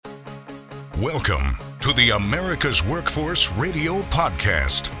Welcome to the America's Workforce Radio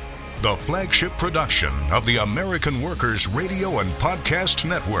Podcast, the flagship production of the American Workers Radio and Podcast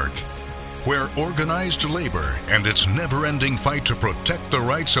Network, where organized labor and its never-ending fight to protect the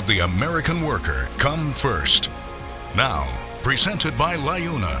rights of the American worker come first. Now, presented by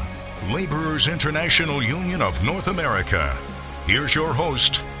LIUNA, Laborers International Union of North America. Here's your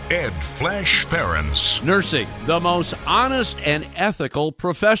host, Ed Flash Ferens. Nursing, the most honest and ethical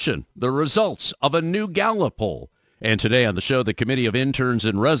profession. The results of a new Gallup poll. And today on the show, the Committee of Interns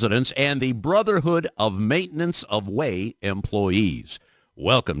and Residents and the Brotherhood of Maintenance of Way Employees.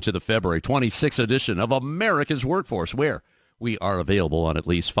 Welcome to the February 26th edition of America's Workforce, where we are available on at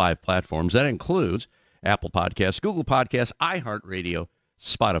least 5 platforms. That includes Apple Podcasts, Google Podcasts, iHeartRadio,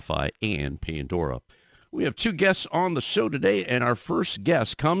 Spotify, and Pandora. We have 2 guests on the show today, and our first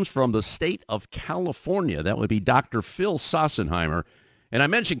guest comes from the state of California. That would be Dr. Phil Sossenheimer. And I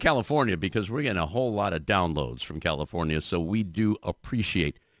mentioned California because we're getting a whole lot of downloads from California, so we do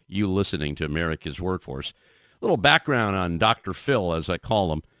appreciate you listening to America's Workforce. A little background on Dr. Phil, as I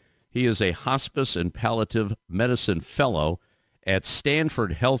call him. He is a hospice and palliative medicine fellow at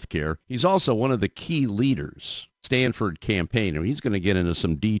Stanford Healthcare. He's also one of the key leaders, Stanford campaign, and he's going to get into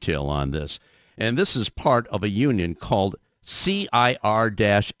some detail on this. And this is part of a union called CIR-SEIU.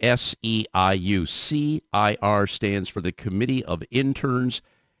 CIR stands for the Committee of Interns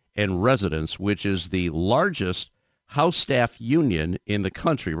and Residents, which is the largest house staff union in the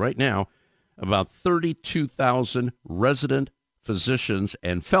country right now. About 32,000 resident physicians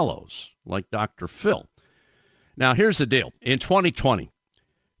and fellows like Dr. Phil. Now, here's the deal. In 2020,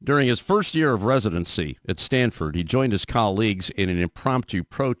 during his first year of residency at Stanford, he joined his colleagues in an impromptu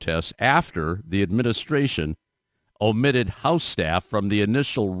protest after the administration omitted house staff from the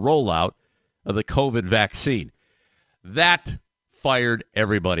initial rollout of the COVID vaccine. That fired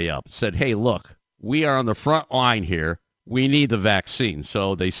everybody up. Said, hey, look, we are on the front line here. We need the vaccine.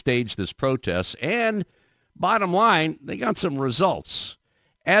 So they staged this protest, and bottom line, they got some results.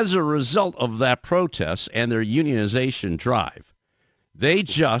 As a result of that protest and their unionization drive, they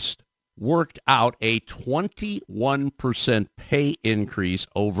just worked out a 21% pay increase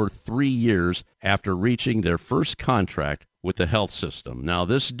over 3 years after reaching their first contract with the health system. Now,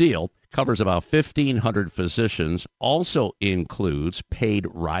 this deal covers about 1,500 physicians, also includes paid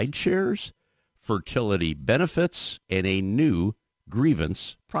ride shares, fertility benefits, and a new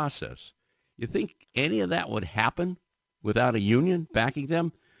grievance process. You think any of that would happen without a union backing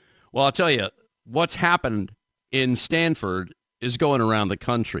them? Well, I'll tell you, what's happened in Stanford is going around the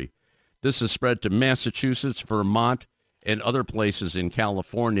country. This has spread to Massachusetts, Vermont, and other places in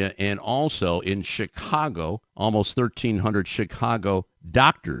California, and also in Chicago. Almost 1,300 Chicago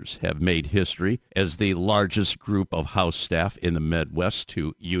doctors have made history as the largest group of house staff in the Midwest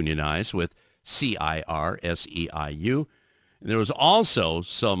to unionize with CIR-SEIU. And there was also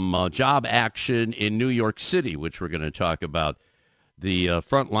some job action in New York City, which we're going to talk about. The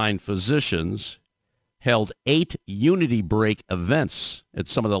frontline physicians held 8 unity break events at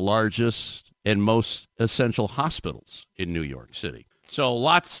some of the largest and most essential hospitals in New York City. So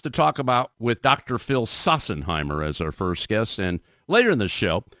lots to talk about with Dr. Phil Sossenheimer as our first guest. And later in the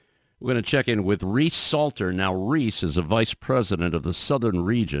show, we're going to check in with Reese Saulter. Now, Reese is a vice president of the southern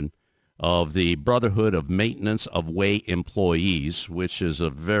region of the Brotherhood of Maintenance of Way Employees, which is a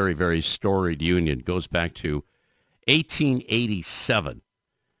very, very storied union. It goes back to 1887.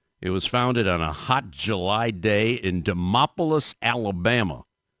 It was founded on a hot July day in Demopolis, Alabama,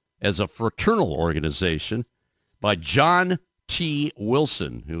 as a fraternal organization by John T.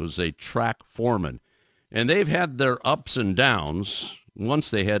 Wilson, who was a track foreman. And they've had their ups and downs. Once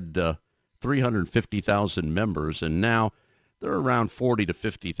they had 350,000 members, and now they're around 40 to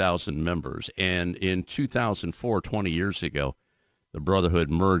 50,000 members. And in 2004, 20 years ago, the Brotherhood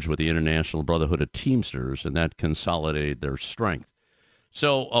merged with the International Brotherhood of Teamsters, and that consolidated their strength.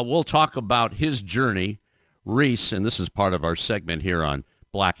 So we'll talk about his journey, Reese, and this is part of our segment here on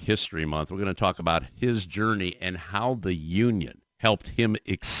Black History Month. We're going to talk about his journey and how the union helped him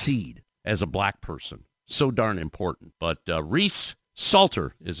exceed as a black person. So darn important. But Reese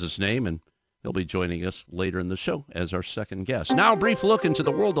Saulter is his name, and he'll be joining us later in the show as our second guest. Now, a brief look into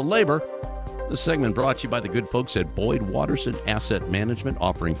the world of labor. This segment brought to you by the good folks at Boyd Watterson Asset Management,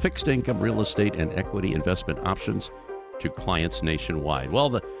 offering fixed income, real estate, and equity investment options to clients nationwide. Well,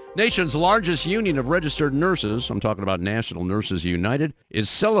 the nation's largest union of registered nurses, I'm talking about National Nurses United, is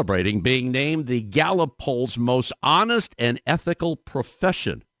celebrating being named the Gallup poll's most honest and ethical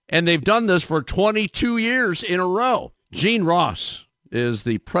profession. And they've done this for 22 years in a row. Gene Ross is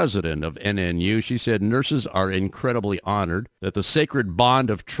the president of NNU. She said nurses are incredibly honored that the sacred bond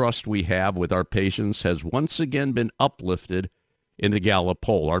of trust we have with our patients has once again been uplifted in the Gallup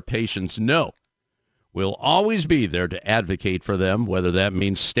poll. Our patients know we'll always be there to advocate for them, whether that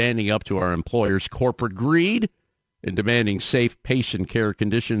means standing up to our employers' corporate greed and demanding safe patient care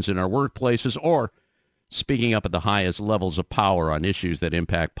conditions in our workplaces, or speaking up at the highest levels of power on issues that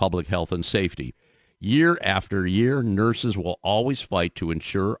impact public health and safety. Year after year, nurses will always fight to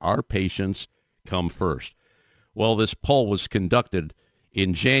ensure our patients come first. Well, this poll was conducted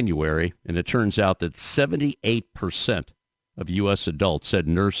in January, and it turns out that 78% of U.S. adults said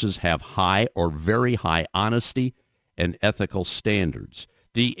nurses have high or very high honesty and ethical standards.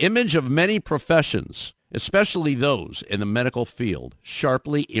 The image of many professions, especially those in the medical field,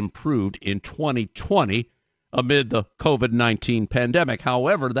 sharply improved in 2020 amid the COVID-19 pandemic.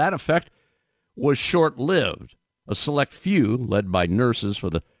 However, that effect was short-lived. A select few, led by nurses for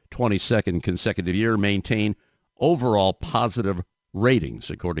the 22nd consecutive year, maintain overall positive ratings,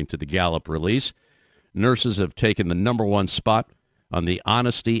 according to the Gallup release. Nurses have taken the number one spot on the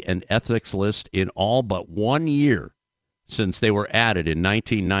honesty and ethics list in all but 1 year since they were added in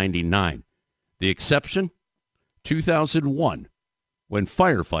 1999. The exception, 2001, when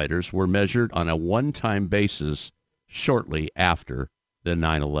firefighters were measured on a one-time basis shortly after the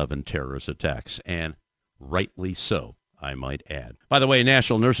 9/11 terrorist attacks, and rightly so, I might add. By the way,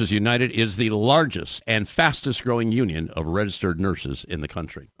 National Nurses United is the largest and fastest-growing union of registered nurses in the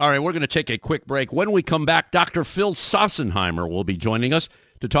country. All right, we're going to take a quick break. When we come back, Dr. Phil Sossenheimer will be joining us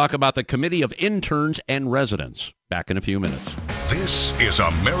to talk about the Committee of Interns and Residents. Back in a few minutes. This is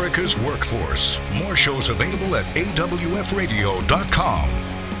America's Workforce. More shows available at awfradio.com.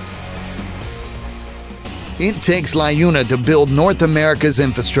 It takes LIUNA to build North America's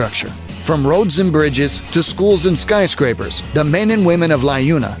infrastructure. From roads and bridges to schools and skyscrapers, the men and women of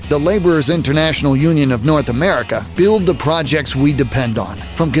LIUNA, the Laborers International Union of North America, build the projects we depend on.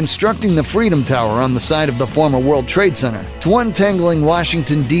 From constructing the Freedom Tower on the site of the former World Trade Center to untangling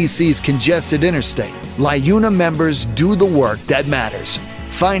Washington, D.C.'s congested interstate, LIUNA members do the work that matters.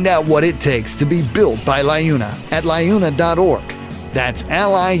 Find out what it takes to be built by LIUNA at liuna.org. That's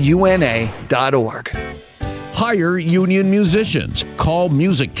liuna.org. Hire union musicians. Call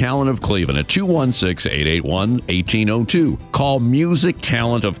Music Talent of Cleveland at 216-881-1802. Call Music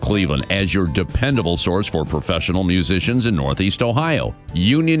Talent of Cleveland as your dependable source for professional musicians in Northeast Ohio.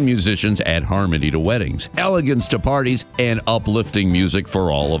 Union musicians add harmony to weddings, elegance to parties, and uplifting music for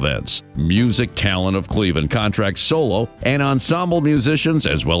all events. Music Talent of Cleveland contracts solo and ensemble musicians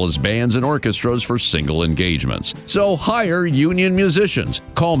as well as bands and orchestras for single engagements. So hire union musicians.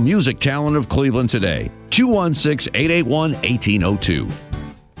 Call Music Talent of Cleveland today. 216-881-1802.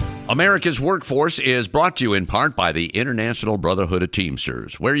 America's Workforce is brought to you in part by the International Brotherhood of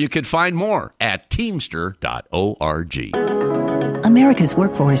Teamsters, where you can find more at teamster.org. America's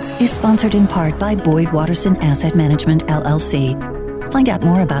Workforce is sponsored in part by Boyd Watterson Asset Management, LLC. Find out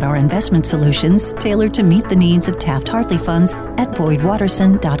more about our investment solutions tailored to meet the needs of Taft-Hartley funds at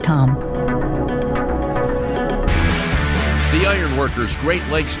boydwatterson.com. The Iron Workers Great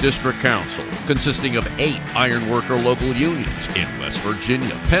Lakes District Council, consisting of 8 ironworker local unions in West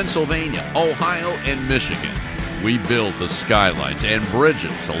Virginia, Pennsylvania, Ohio, and Michigan. We build the skylines and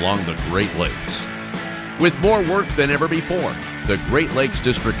bridges along the Great Lakes. With more work than ever before, the Great Lakes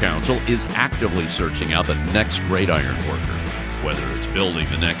District Council is actively searching out the next great iron worker, whether it's building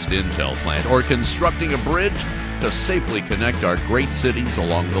the next Intel plant or constructing a bridge to safely connect our great cities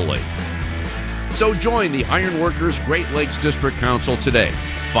along the lake. So join the Ironworkers Great Lakes District Council today.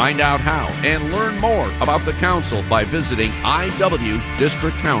 Find out how and learn more about the council by visiting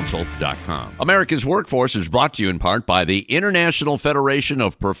iwdistrictcouncil.com. America's Workforce is brought to you in part by the International Federation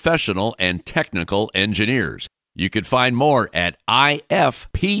of Professional and Technical Engineers. You can find more at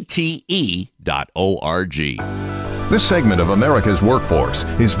ifpte.org. This segment of America's Workforce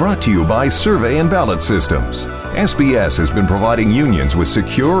is brought to you by Survey and Ballot Systems. SBS has been providing unions with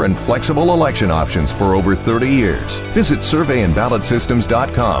secure and flexible election options for over 30 years. Visit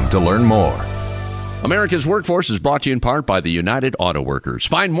surveyandballotsystems.com to learn more. America's Workforce is brought to you in part by the United Auto Workers.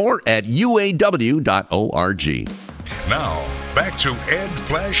 Find more at uaw.org. Now, back to Ed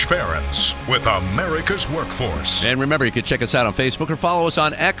Flash Ferens with America's Workforce. And remember, you can check us out on Facebook or follow us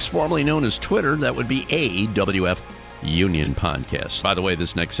on X, formerly known as Twitter. That would be AWF Union Podcast. By the way,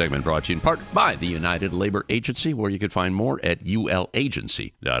 this next segment brought to you in part by the United Labor Agency, where you can find more at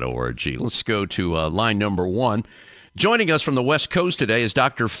ulagency.org. Let's go to line number 1. Joining us from the West Coast today is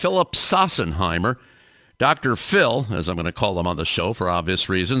Dr. Philip Sossenheimer. Dr. Phil, as I'm going to call him on the show for obvious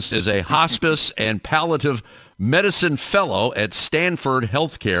reasons, is a hospice and palliative medicine fellow at Stanford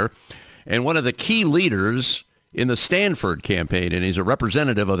Healthcare and one of the key leaders in the Stanford campaign, and he's a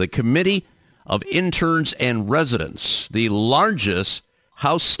representative of the Committee of Interns and Residents, the largest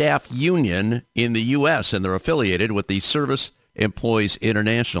house staff union in the U.S., and they're affiliated with the Service Employees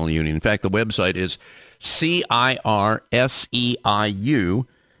International Union. In fact, the website is CIR-SEIU.org.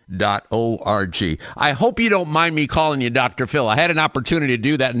 I hope you don't mind me calling you Dr. Phil. I had an opportunity to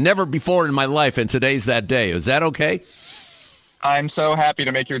do that never before in my life, and today's that day. Is that okay? I'm so happy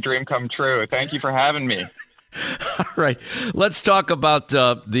to make your dream come true. Thank you for having me. All right. Let's talk about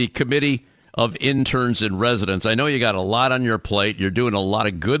the Committee of Interns and Residents. I know you got a lot on your plate. You're doing a lot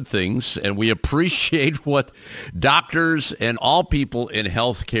of good things, and we appreciate what doctors and all people in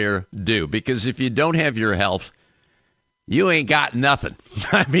healthcare do, because if you don't have your health, you ain't got nothing.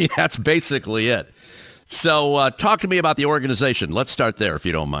 I mean, that's basically it. So talk to me about the organization. Let's start there, if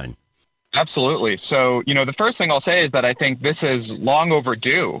you don't mind. Absolutely. So, the first thing I'll say is that I think this is long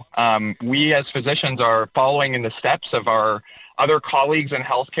overdue. We as physicians are following in the steps of our other colleagues in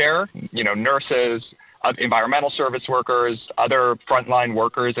healthcare, nurses, environmental service workers, other frontline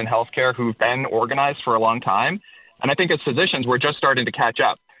workers in healthcare who've been organized for a long time. And I think as physicians, we're just starting to catch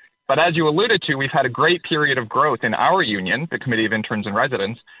up. But as you alluded to, we've had a great period of growth in our union, the Committee of Interns and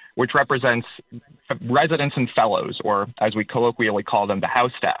Residents, which represents residents and fellows, or as we colloquially call them, the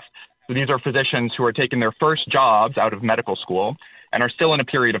house staff. So these are physicians who are taking their first jobs out of medical school and are still in a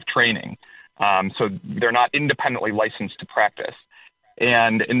period of training. So they're not independently licensed to practice.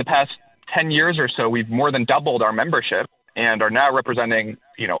 And in the past 10 years or so, we've more than doubled our membership and are now representing,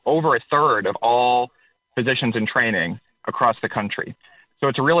 over a third of all physicians in training across the country. So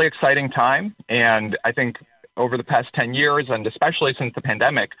it's a really exciting time. And I think over the past 10 years, and especially since the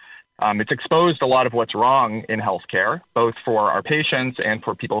pandemic, it's exposed a lot of what's wrong in healthcare, both for our patients and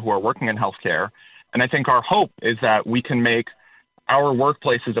for people who are working in healthcare. And I think our hope is that we can make our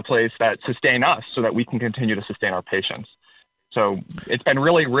workplaces a place that sustain us so that we can continue to sustain our patients. So it's been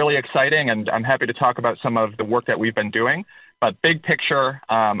really, really exciting, and I'm happy to talk about some of the work that we've been doing. But big picture,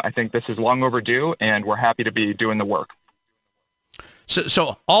 I think this is long overdue, and we're happy to be doing the work.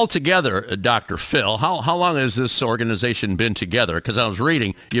 So altogether, Dr. Phil, how long has this organization been together? Because I was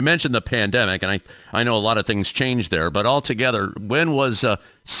reading, you mentioned the pandemic, and I know a lot of things changed there, but altogether, when was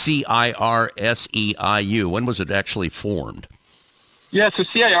CIR-SEIU? When was it actually formed? Yeah, so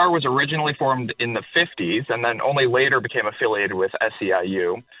CIR was originally formed in the 50s and then only later became affiliated with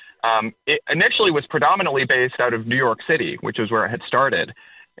SEIU. It initially was predominantly based out of New York City, which is where it had started.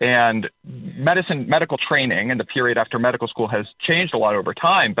 And medical training and the period after medical school has changed a lot over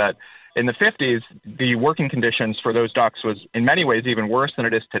time. But in the 50s, the working conditions for those docs was in many ways even worse than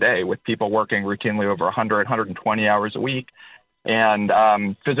it is today, with people working routinely over 100, 120 hours a week. And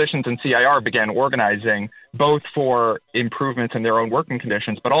physicians in CIR began organizing both for improvements in their own working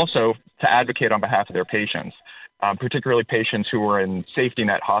conditions, but also to advocate on behalf of their patients, particularly patients who were in safety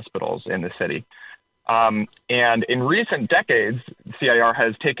net hospitals in the city. And in recent decades, CIR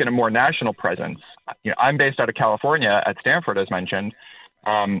has taken a more national presence. I'm based out of California at Stanford, as mentioned,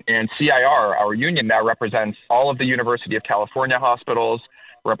 and CIR, our union, now represents all of the University of California hospitals,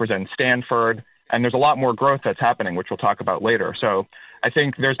 represents Stanford, and there's a lot more growth that's happening, which we'll talk about later. So I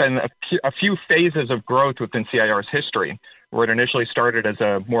think there's been a few phases of growth within CIR's history, where it initially started as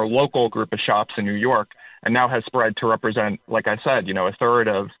a more local group of shops in New York and now has spread to represent, like I said, a third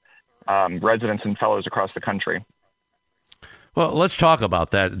of residents and fellows across the country. Well, let's talk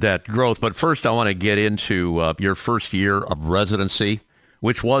about that growth. But first, I want to get into your first year of residency,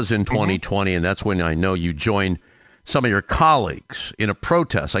 which was in 2020, and that's when I know you joined some of your colleagues in a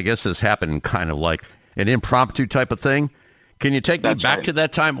protest. I guess this happened kind of like an impromptu type of thing. Can you take me back to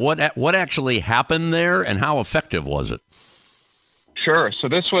that time? What actually happened there, and how effective was it? Sure. So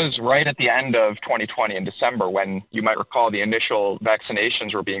this was right at the end of 2020 in December, when you might recall the initial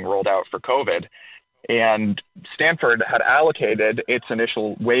vaccinations were being rolled out for COVID. And Stanford had allocated its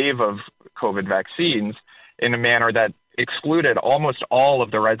initial wave of COVID vaccines in a manner that excluded almost all of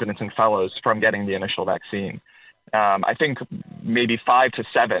the residents and fellows from getting the initial vaccine. I think maybe 5 to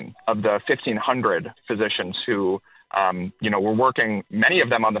 7 of the 1,500 physicians who, were working, many of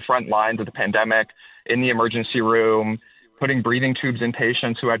them on the front lines of the pandemic, in the emergency room, putting breathing tubes in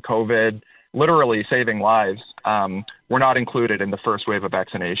patients who had COVID, literally saving lives, were not included in the first wave of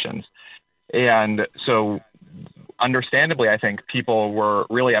vaccinations. And so understandably, I think people were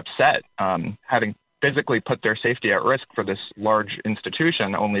really upset, having physically put their safety at risk for this large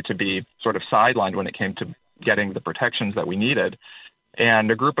institution, only to be sort of sidelined when it came to getting the protections that we needed. And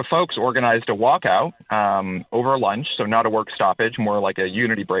a group of folks organized a walkout over lunch, so not a work stoppage, more like a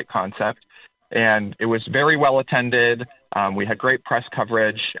unity break concept, And it was very well attended. We had great press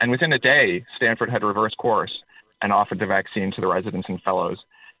coverage. And within a day, Stanford had reversed course and offered the vaccine to the residents and fellows.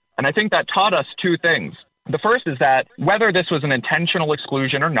 And I think that taught us two things. The first is that whether this was an intentional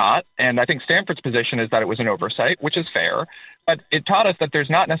exclusion or not, and I think Stanford's position is that it was an oversight, which is fair, but it taught us that there's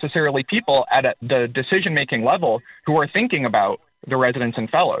not necessarily people at the decision-making level who are thinking about the residents and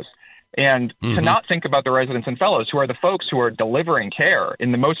fellows. And to not think about the residents and fellows, who are the folks who are delivering care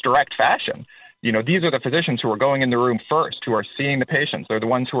in the most direct fashion. These are the physicians who are going in the room first, who are seeing the patients. They're the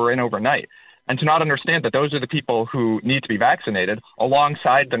ones who are in overnight. And to not understand that those are the people who need to be vaccinated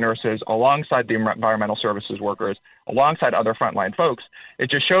alongside the nurses, alongside the environmental services workers, alongside other frontline folks, it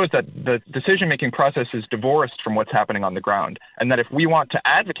just shows that the decision-making process is divorced from what's happening on the ground. And that if we want to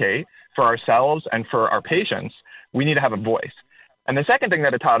advocate for ourselves and for our patients, we need to have a voice. And the second thing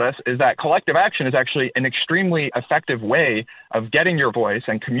that it taught us is that collective action is actually an extremely effective way of getting your voice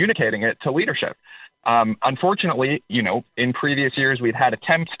and communicating it to leadership. Unfortunately, in previous years, we'd had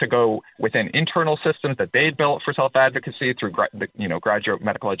attempts to go within internal systems that they'd built for self-advocacy through, graduate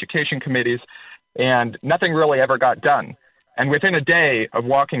medical education committees, and nothing really ever got done. And within a day of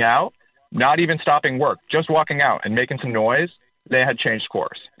walking out, not even stopping work, just walking out and making some noise, they had changed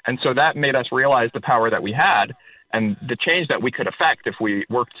course. And so that made us realize the power that we had and the change that we could affect if we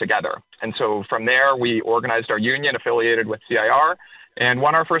worked together. And so from there, we organized our union affiliated with CIR and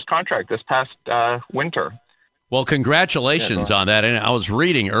won our first contract this past winter. Well, congratulations on that. And I was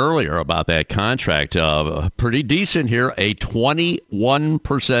reading earlier about that contract. Pretty decent here, a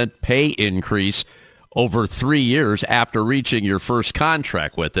 21% pay increase over 3 years after reaching your first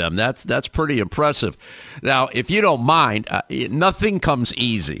contract with them. That's pretty impressive. Now, if you don't mind, nothing comes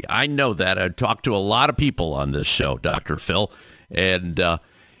easy. I know that. I've talked to a lot of people on this show, Dr. Phil, and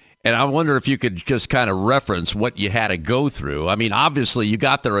I wonder if you could just kind of reference what you had to go through. I mean, obviously, you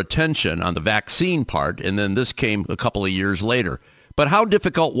got their attention on the vaccine part, and then this came a couple of years later. But how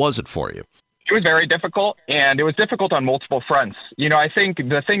difficult was it for you? It was very difficult, and it was difficult on multiple fronts. I think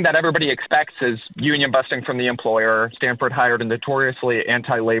the thing that everybody expects is union busting from the employer. Stanford hired a notoriously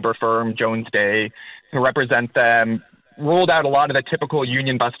anti-labor firm, Jones Day, to represent them, rolled out a lot of the typical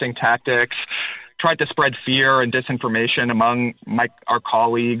union busting tactics, tried to spread fear and disinformation among our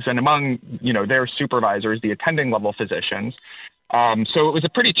colleagues and among, their supervisors, the attending level physicians. So it was a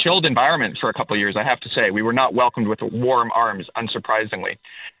pretty chilled environment for a couple of years, I have to say. We were not welcomed with warm arms, unsurprisingly.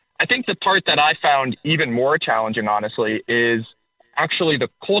 I think the part that I found even more challenging, honestly, is actually the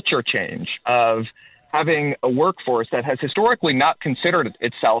culture change of having a workforce that has historically not considered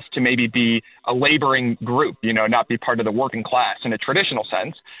itself to maybe be a laboring group, not be part of the working class in a traditional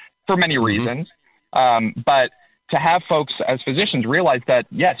sense for many reasons. But to have folks as physicians realize that,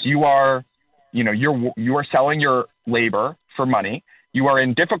 yes, you are selling your labor for money. You are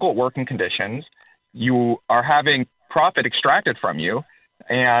in difficult working conditions. You are having profit extracted from you.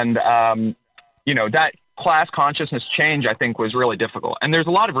 And, that class consciousness change, I think, was really difficult. And there's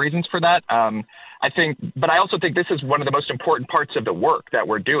a lot of reasons for that. But I also think this is one of the most important parts of the work that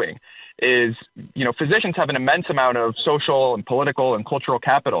we're doing is, physicians have an immense amount of social and political and cultural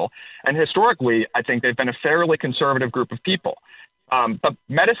capital. And historically, I think they've been a fairly conservative group of people. But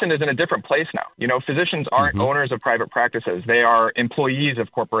medicine is in a different place now. Physicians aren't owners of private practices. They are employees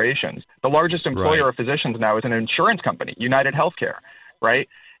of corporations. The largest employer of physicians now is an insurance company, United Healthcare, right?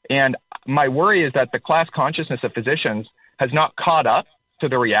 And my worry is that the class consciousness of physicians has not caught up to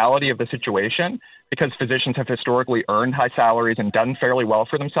the reality of the situation because physicians have historically earned high salaries and done fairly well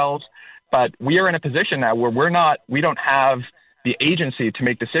for themselves. But we are in a position now where we don't have the agency to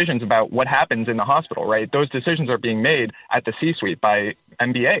make decisions about what happens in the hospital, right? Those decisions are being made at the C-suite by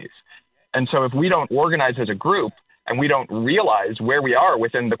MBAs. And so if we don't organize as a group and we don't realize where we are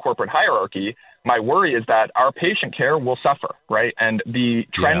within the corporate hierarchy, my worry is that our patient care will suffer, right? And the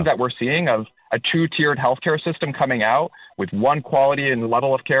trend that we're seeing of a two-tiered healthcare system coming out with one quality and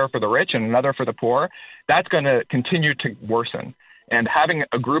level of care for the rich and another for the poor, that's going to continue to worsen. And having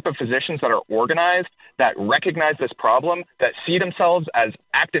a group of physicians that are organized, that recognize this problem, that see themselves as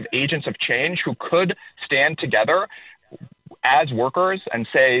active agents of change who could stand together as workers and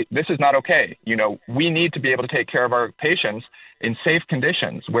say, this is not okay. We need to be able to take care of our patients in safe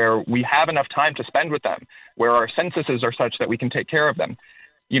conditions where we have enough time to spend with them, where our censuses are such that we can take care of them.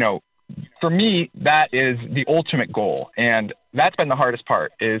 For me, that is the ultimate goal. And that's been the hardest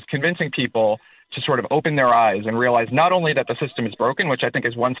part, is convincing people to sort of open their eyes and realize not only that the system is broken, which I think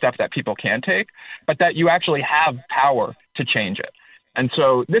is one step that people can take, but that you actually have power to change it. And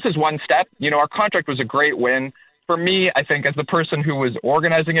so this is one step. Our contract was a great win for me, I think as the person who was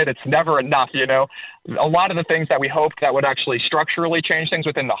organizing it, it's never enough, you know. A lot of the things that we hoped that would actually structurally change things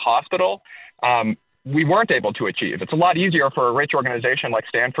within the hospital, we weren't able to achieve. It's a lot easier for a rich organization like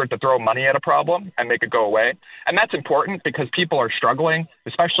Stanford to throw money at a problem and make it go away. And that's important because people are struggling,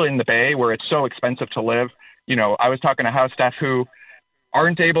 especially in the Bay where it's so expensive to live. You know, I was talking to house staff who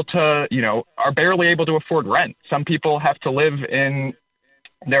aren't able to, you know, are barely able to afford rent. Some people have to live in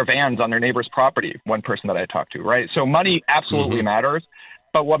their vans on their neighbor's property, one person that I talked to, right? So money absolutely matters.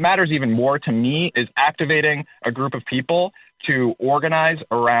 But what matters even more to me is activating a group of people to organize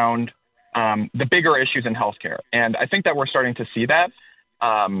around the bigger issues in healthcare. And I think that we're starting to see that.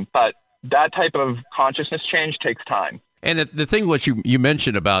 But that type of consciousness change takes time. And the thing what you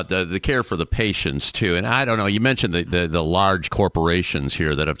mentioned about the care for the patients too, and I don't know, you mentioned the large corporations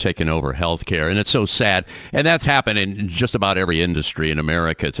here that have taken over healthcare, and it's so sad, and that's happened in just about every industry in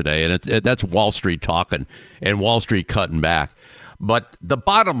America today, and that's Wall Street talking and Wall Street cutting back. But the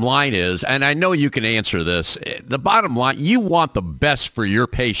bottom line is, and I know you can answer this, the bottom line, you want the best for your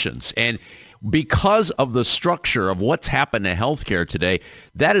patients. And because of the structure of what's happened to healthcare today,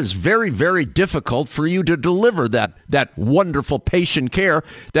 that is very, very difficult for you to deliver that wonderful patient care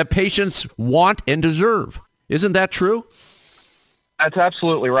that patients want and deserve. Isn't that true? That's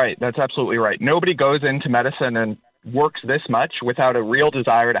absolutely right. That's absolutely right. Nobody goes into medicine and works this much without a real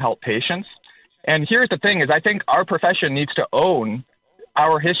desire to help patients. And here's the thing is I think our profession needs to own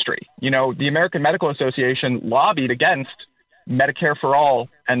our history. You know, the American Medical Association lobbied against Medicare for all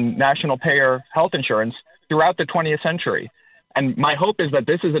and national payer health insurance throughout the 20th century. And my hope is that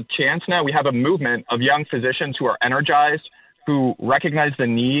this is a chance now. We have a movement of young physicians who are energized, who recognize the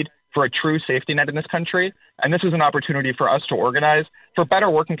need for a true safety net in this country. And this is an opportunity for us to organize for better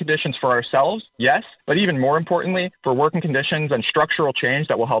working conditions for ourselves, yes, but even more importantly, for working conditions and structural change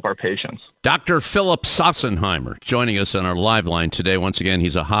that will help our patients. Dr. Philip Sossenheimer joining us on our live line today. Once again,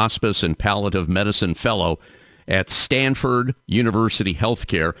 he's a hospice and palliative medicine fellow at Stanford University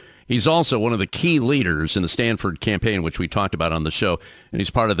Healthcare. He's also one of the key leaders in the Stanford campaign, which we talked about on the show, and he's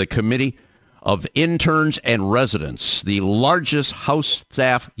part of the Committee of Interns and Residents, the largest house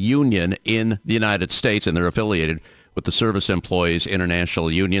staff union in the United States, and they're affiliated with the Service Employees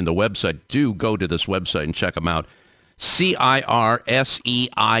International Union. The website, do go to this website and check them out,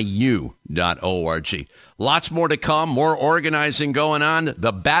 CIR-SEIU.org. Lots more to come, more organizing going on.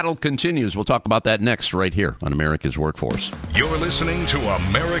 The battle continues. We'll talk about that next right here on America's Workforce. You're listening to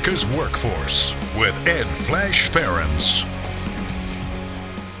America's Workforce with Ed Flash Ferens.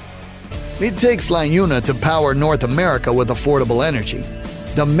 It takes LIUNA to power North America with affordable energy.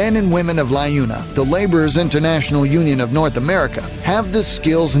 The men and women of LIUNA, the Laborers International Union of North America, have the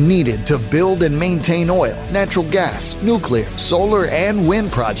skills needed to build and maintain oil, natural gas, nuclear, solar, and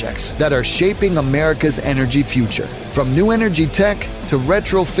wind projects that are shaping America's energy future. From new energy tech to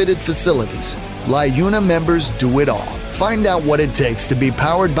retrofitted facilities, LIUNA members do it all. Find out what it takes to be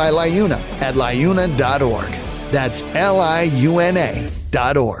powered by LIUNA at LIUNA.org. That's LIUNA.org.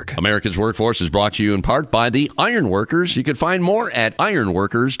 America's Workforce is brought to you in part by the Ironworkers. You can find more at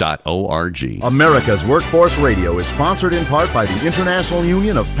ironworkers.org. America's Workforce Radio is sponsored in part by the International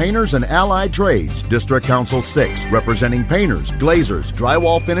Union of Painters and Allied Trades, District Council 6, representing painters, glazers,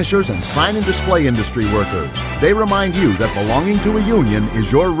 drywall finishers, and sign and display industry workers. They remind you that belonging to a union is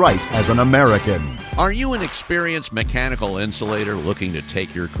your right as an American. Are you an experienced mechanical insulator looking to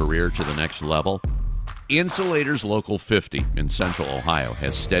take your career to the next level? Insulators Local 50 in Central Ohio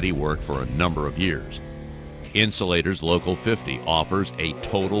has steady work for a number of years. Insulators Local 50 offers a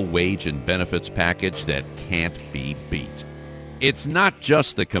total wage and benefits package that can't be beat. It's not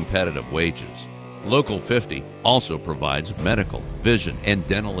just the competitive wages. Local 50 also provides medical, vision, and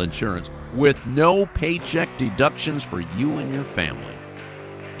dental insurance with no paycheck deductions for you and your family.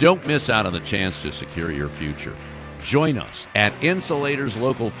 Don't miss out on the chance to secure your future. Join us at Insulators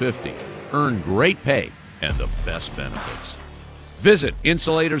Local 50. Earn great pay and the best benefits. Visit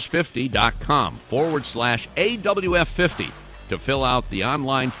insulators50.com/AWF50 to fill out the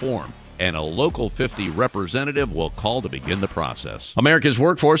online form, and a Local 50 representative will call to begin the process. America's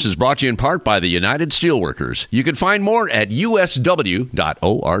Workforce is brought to you in part by the United Steelworkers. You can find more at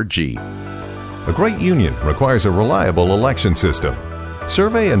usw.org. A great union requires a reliable election system.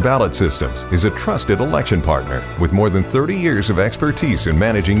 Survey and Ballot Systems is a trusted election partner with more than 30 years of expertise in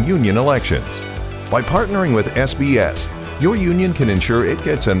managing union elections. By partnering with SBS, your union can ensure it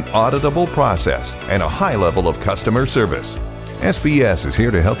gets an auditable process and a high level of customer service. SBS is here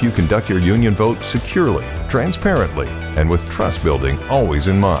to help you conduct your union vote securely, transparently, and with trust building always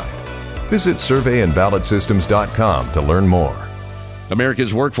in mind. Visit surveyandballotsystems.com to learn more.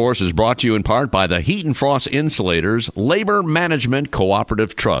 America's Workforce is brought to you in part by the Heat and Frost Insulators Labor Management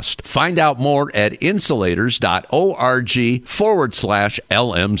Cooperative Trust. Find out more at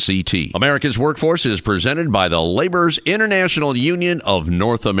insulators.org/LMCT. America's Workforce is presented by the Laborers International Union of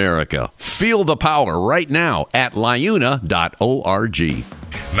North America. Feel the power right now at liuna.org.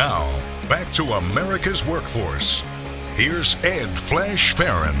 Now, back to America's Workforce. Here's Ed Flash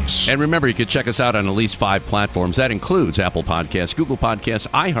Ferens. And remember, you can check us out on at least 5 platforms. That includes Apple Podcasts, Google Podcasts,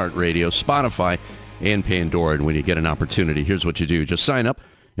 iHeartRadio, Spotify, and Pandora. And when you get an opportunity, here's what you do. Just sign up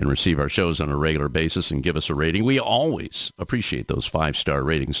and receive our shows on a regular basis and give us a rating. We always appreciate those 5-star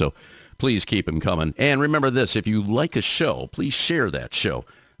ratings, so please keep them coming. And remember this, if you like a show, please share that show.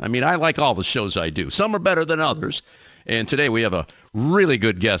 I mean, I like all the shows I do. Some are better than others. And today we have a really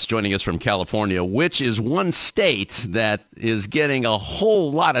good guest joining us from California, which is one state that is getting a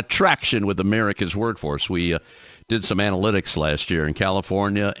whole lot of traction with America's Workforce. We did some analytics last year in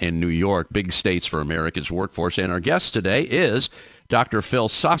California and New York, big states for America's Workforce. And our guest today is Dr. Phil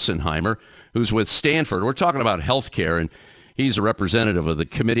Sossenheimer, who's with Stanford. We're talking about healthcare, and he's a representative of the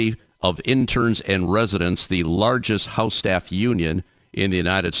Committee of Interns and Residents, the largest house staff union in the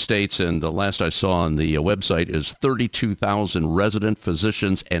United States, and the last I saw on the website is 32,000 resident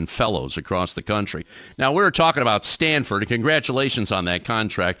physicians and fellows across the country. Now, we're talking about Stanford. Congratulations on that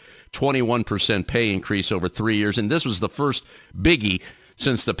contract, 21% pay increase over 3 years, and this was the first biggie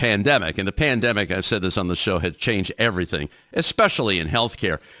since the pandemic. And the pandemic, I've said this on the show, had changed everything, especially in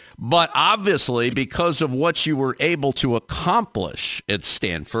healthcare. But obviously, because of what you were able to accomplish at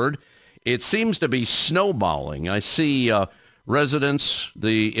Stanford, it seems to be snowballing. I see residents,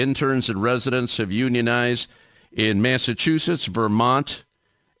 the interns and residents have unionized in Massachusetts, Vermont,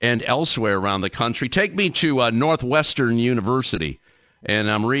 and elsewhere around the country. Take me to Northwestern University, and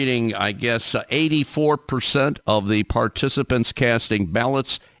I'm reading, I guess, 84% of the participants casting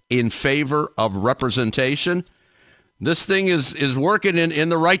ballots in favor of representation. This thing is working in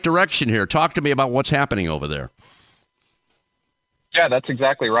the right direction here. Talk to me about what's happening over there. Yeah, that's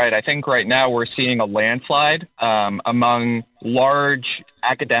exactly right. I think right now we're seeing a landslide among large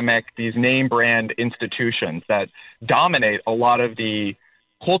academic, these name brand institutions that dominate a lot of the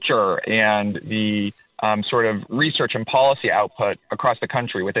culture and the sort of research and policy output across the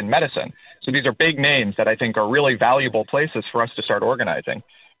country within medicine. So these are big names that I think are really valuable places for us to start organizing.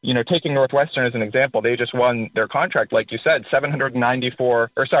 You know, taking Northwestern as an example, they just won their contract, like you said,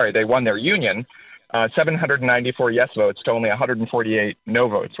 they won their union. 794 yes votes to only 148 no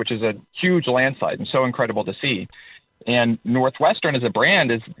votes, which is a huge landslide and so incredible to see. And Northwestern as a brand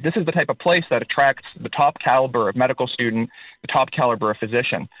this is the type of place that attracts the top caliber of medical student, the top caliber of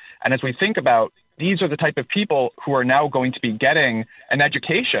physician. And as we think about, these are the type of people who are now going to be getting an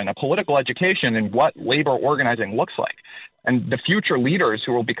education, a political education in what labor organizing looks like. And the future leaders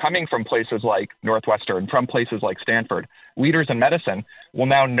who will be coming from places like Northwestern, from places like Stanford, leaders in medicine will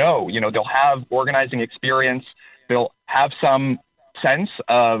now know, they'll have organizing experience. They'll have some sense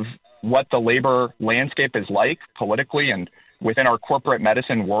of what the labor landscape is like politically and within our corporate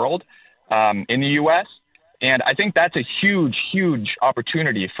medicine world in the U.S. And I think that's a huge, huge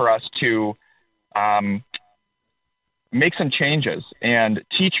opportunity for us to make some changes and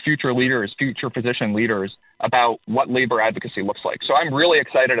teach future leaders, future physician leaders about what labor advocacy looks like. So I'm really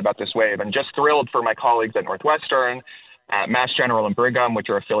excited about this wave and just thrilled for my colleagues at Northwestern, Mass General and Brigham,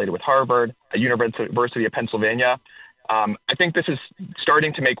 which are affiliated with Harvard, University of Pennsylvania. I think this is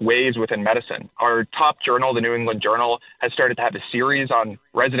starting to make waves within medicine. Our top journal, the New England Journal, has started to have a series on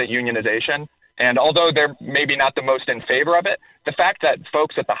resident unionization. And although they're maybe not the most in favor of it, the fact that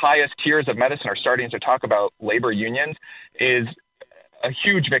folks at the highest tiers of medicine are starting to talk about labor unions is a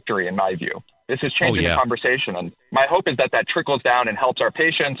huge victory in my view. This is changing the conversation, and my hope is that trickles down and helps our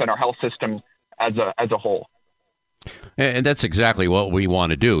patients and our health system as a whole. And that's exactly what we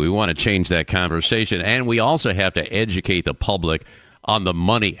want to do. We want to change that conversation, and we also have to educate the public on the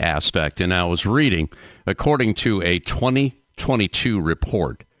money aspect. And I was reading, according to a 2022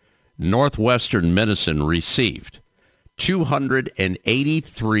 report, Northwestern Medicine received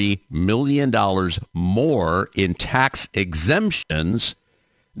 $283 million more in tax exemptions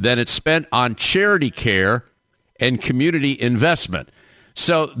than it spent on charity care and community investment.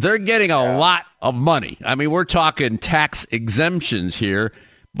 So they're getting a lot of money. I mean, we're talking tax exemptions here,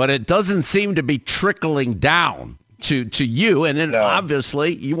 but it doesn't seem to be trickling down to you. And then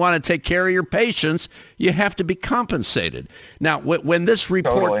obviously you want to take care of your patients. You have to be compensated. Now, when this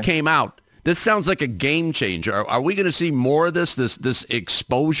report came out, this sounds like a game changer. Are we going to see more of this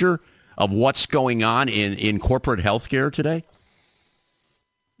exposure of what's going on in corporate healthcare today?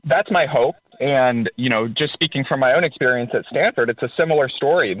 That's my hope. And, just speaking from my own experience at Stanford, it's a similar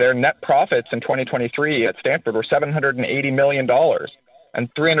story. Their net profits in 2023 at Stanford were $780 million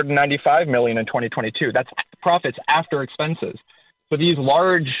and $395 million in 2022. That's profits after expenses. So these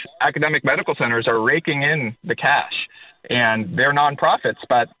large academic medical centers are raking in the cash, and they're nonprofits.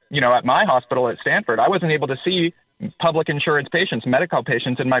 But, at my hospital at Stanford, I wasn't able to see public insurance patients, medical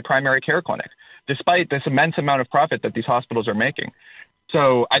patients in my primary care clinic, despite this immense amount of profit that these hospitals are making.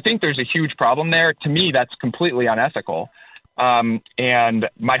 So I think there's a huge problem there. To me, that's completely unethical. And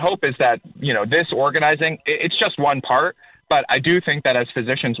my hope is that, this organizing, it's just one part. But I do think that as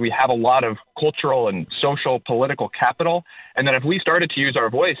physicians, we have a lot of cultural and social political capital. And that if we started to use our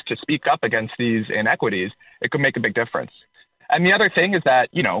voice to speak up against these inequities, it could make a big difference. And the other thing is that,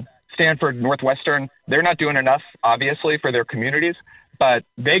 Stanford, Northwestern, they're not doing enough, obviously, for their communities. But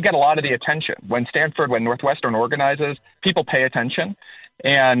they get a lot of the attention. When Northwestern organizes, people pay attention.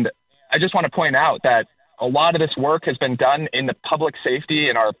 And I just want to point out that a lot of this work has been done in the public safety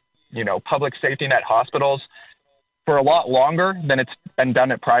in our, public safety net hospitals for a lot longer than it's been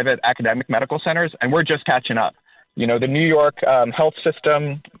done at private academic medical centers. And we're just catching up. The New York health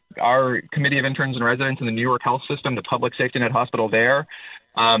system, our Committee of Interns and Residents in the New York health system, the public safety net hospital there,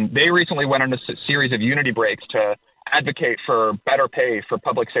 they recently went on a series of unity breaks to advocate for better pay for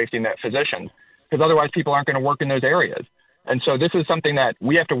public safety net physicians, because otherwise people aren't going to work in those areas. And so this is something that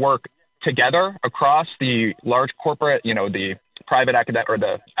we have to work together across the large corporate, the private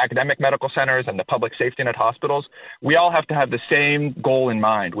academic medical centers and the public safety net hospitals. We all have to have the same goal in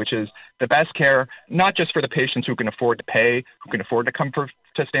mind, which is the best care, not just for the patients who can afford to pay, who can afford to come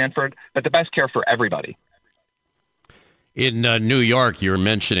to Stanford, but the best care for everybody. In New York, you're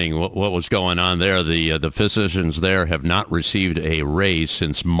mentioning what was going on there. The physicians there have not received a raise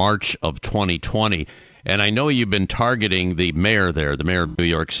since March of 2020. And I know you've been targeting the mayor there, the mayor of New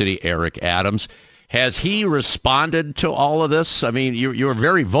York City, Eric Adams. Has he responded to all of this? I mean, you're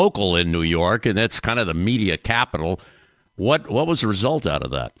very vocal in New York, and that's kind of the media capital. What was the result out of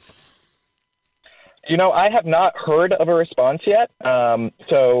that? I have not heard of a response yet,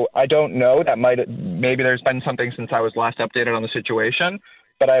 so I don't know. Maybe there's been something since I was last updated on the situation,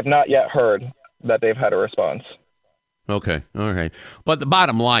 but I have not yet heard that they've had a response. Okay, all right. But the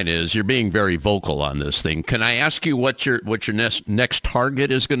bottom line is you're being very vocal on this thing. Can I ask you what your next target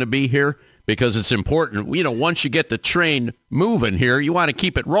is going to be here? Because it's important. Once you get the train moving here, you want to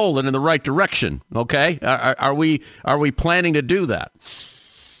keep it rolling in the right direction. Okay, are we planning to do that?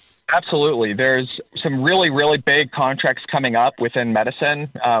 Absolutely. There's some really, really big contracts coming up within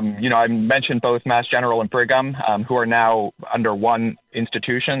medicine. I mentioned both Mass General and Brigham, who are now under one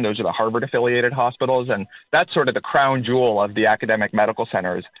institution. Those are the Harvard-affiliated hospitals, and that's sort of the crown jewel of the academic medical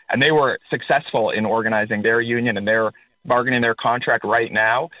centers. And they were successful in organizing their union, and they're bargaining their contract right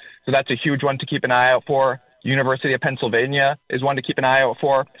now. So that's a huge one to keep an eye out for. University of Pennsylvania is one to keep an eye out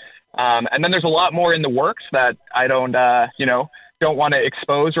for. And then there's a lot more in the works that I don't want to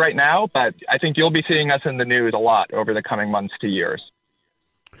expose right now, but I think you'll be seeing us in the news a lot over the coming months to years.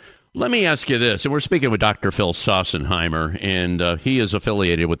 Let me ask you this, and we're speaking with Dr. Phil Sossenheimer, and he is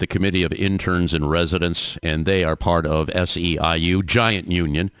affiliated with the Committee of Interns and Residents, and they are part of SEIU, giant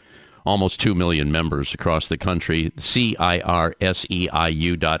union, almost 2 million members across the country.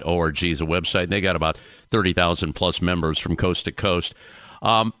 CIR-SEIU.org is a website, and they got about 30,000 plus members from coast to coast.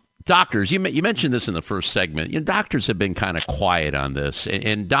 Doctors, you mentioned this in the first segment. Doctors have been kind of quiet on this,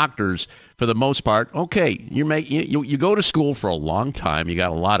 and doctors, for the most part, okay, you go to school for a long time. You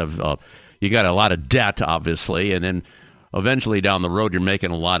got a lot of debt, obviously, and then eventually down the road you're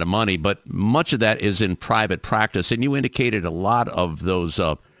making a lot of money. But much of that is in private practice, and you indicated a lot of those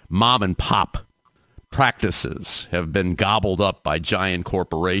mom and pop practices have been gobbled up by giant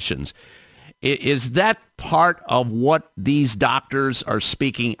corporations. Is that part of what these doctors are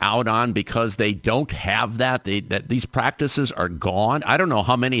speaking out on because they don't have that these practices are gone? I don't know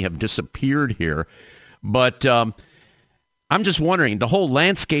how many have disappeared here, but I'm just wondering, the whole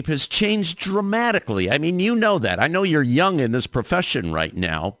landscape has changed dramatically. I mean, you know that. I know you're young in this profession right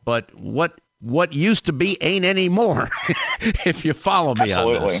now, but what used to be ain't anymore, if you follow me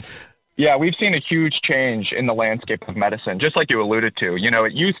on this. Yeah, we've seen a huge change in the landscape of medicine, just like you alluded to.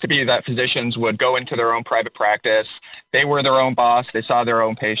 It used to be that physicians would go into their own private practice. They were their own boss. They saw their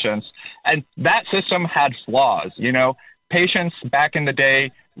own patients. And that system had flaws. Patients back in the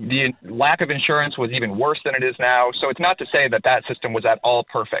day, the lack of insurance was even worse than it is now. So it's not to say that system was at all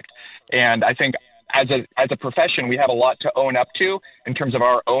perfect. And I think as a profession, we have a lot to own up to in terms of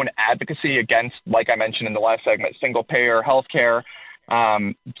our own advocacy against, like I mentioned in the last segment, single payer healthcare.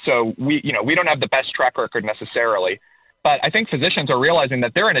 So we don't have the best track record necessarily, But I think physicians are realizing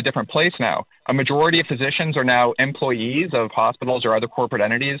that they're in a different place now. A majority of physicians are now employees of hospitals or other corporate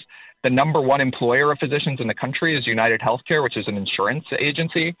entities. The number one employer of physicians in the country is United Healthcare, which is an insurance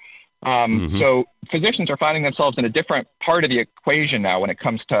agency. So physicians are finding themselves in a different part of the equation now when it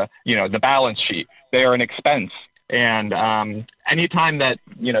comes to, the balance sheet. They are an expense. And anytime that,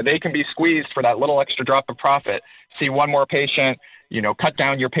 they can be squeezed for that little extra drop of profit, see one more patient, cut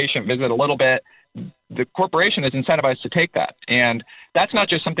down your patient visit a little bit, the corporation is incentivized to take that. And that's not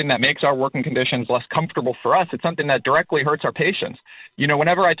just something that makes our working conditions less comfortable for us. It's something that directly hurts our patients.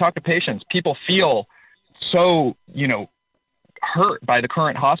 Whenever I talk to patients, people feel so, hurt by the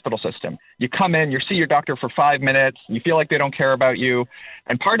current hospital system. You come in, you see your doctor for 5 minutes, you feel like they don't care about you.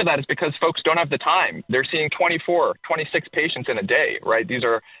 And part of that is because folks don't have the time. They're seeing 24, 26 patients in a day, right? These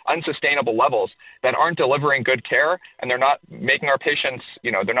are unsustainable levels that aren't delivering good care, and they're not making our patients,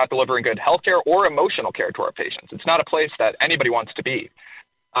 they're not delivering good health care or emotional care to our patients. It's not a place that anybody wants to be.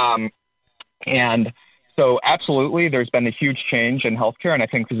 And so absolutely, there's been a huge change in healthcare, and I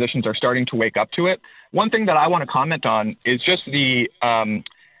think physicians are starting to wake up to it. One thing that I want to comment on is just the,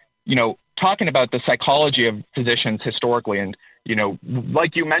 talking about the psychology of physicians historically. And,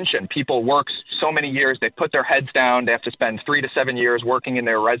 like you mentioned, people work so many years, they put their heads down, they have to spend 3 to 7 years working in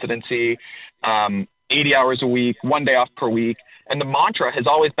their residency, 80 hours a week, 1 day off per week. And the mantra has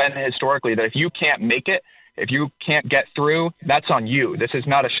always been historically that if you can't make it, if you can't get through, that's on you. This is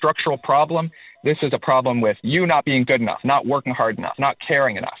not a structural problem. This is a problem with you not being good enough, not working hard enough, not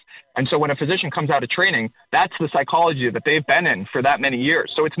caring enough. And so when a physician comes out of training, that's the psychology that they've been in for that many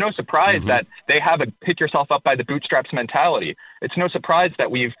years. So it's no surprise that they have a pick yourself up by the bootstraps mentality. It's no surprise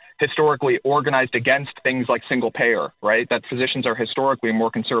that we've historically organized against things like single payer, right? That physicians are historically a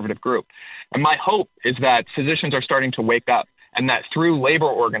more conservative group. And my hope is that physicians are starting to wake up, and that through labor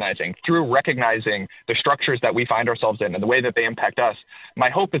organizing, through recognizing the structures that we find ourselves in and the way that they impact us, my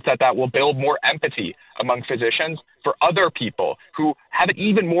hope is that that will build more empathy among physicians for other people who have it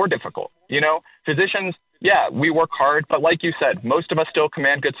even more difficult. Physicians, yeah, we work hard, but like you said, most of us still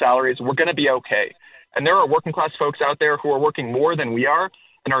command good salaries. We're going to be okay. And there are working class folks out there who are working more than we are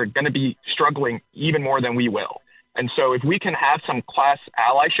and are going to be struggling even more than we will. And so if we can have some class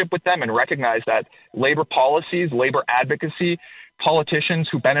allyship with them and recognize that labor policies, labor advocacy, politicians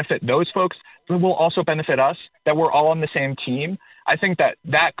who benefit those folks will also benefit us, that we're all on the same team, I think that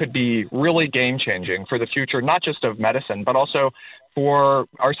that could be really game-changing for the future, not just of medicine, but also for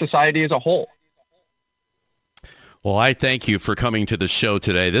our society as a whole. Well, I thank you for coming to the show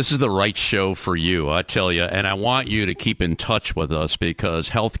today. This is the right show for you, I tell you, and I want you to keep in touch with us because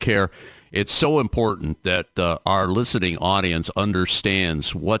healthcare, it's so important that our listening audience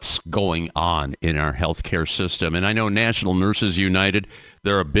understands what's going on in our healthcare system. And I know National Nurses United,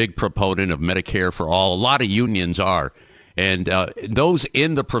 they're a big proponent of Medicare for all. A lot of unions are. And those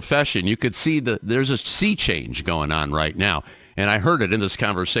in the profession, you could see that there's a sea change going on right now. And I heard it in this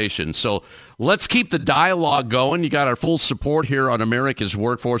conversation. So let's keep the dialogue going. You got our full support here on America's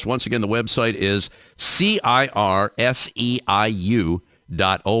Workforce. Once again, the website is CIR-SEIU.org,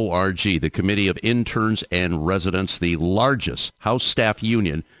 the Committee of Interns and Residents, the largest house staff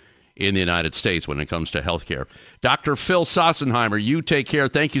union in the United States when it comes to healthcare. Dr. Phil Sossenheimer, you take care.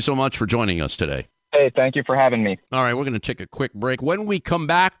 Thank you so much for joining us today. Hey, thank you for having me. All right, we're going to take a quick break. When we come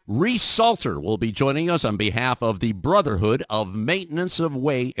back, Reese Saulter will be joining us on behalf of the Brotherhood of Maintenance of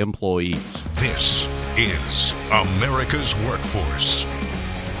Way employees. This is America's Workforce.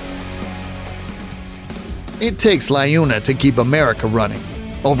 It takes LIUNA to keep America running.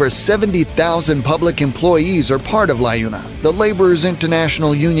 Over 70,000 public employees are part of LIUNA, the Laborers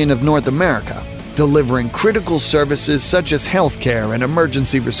International Union of North America, delivering critical services such as healthcare and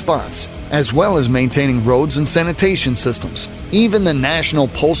emergency response, as well as maintaining roads and sanitation systems. Even the National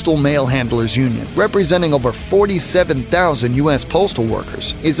Postal Mail Handlers Union, representing over 47,000 U.S. postal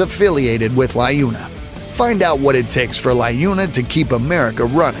workers, is affiliated with LIUNA. Find out what it takes for LIUNA to keep America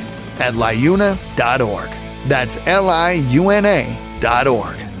running at liuna.org. That's LIUNA.org.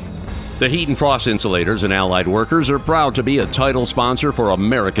 The Heat and Frost Insulators and Allied Workers are proud to be a title sponsor for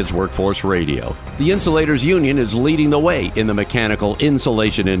America's Workforce Radio. The Insulators Union is leading the way in the mechanical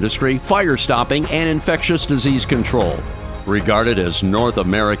insulation industry, fire stopping, and infectious disease control. Regarded as North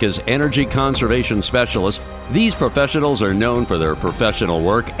America's energy conservation specialists, these professionals are known for their professional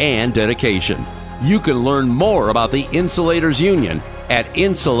work and dedication. You can learn more about the Insulators Union at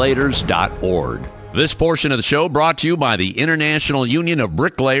insulators.org. This portion of the show brought to you by the International Union of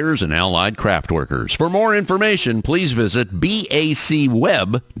Bricklayers and Allied Craftworkers. For more information, please visit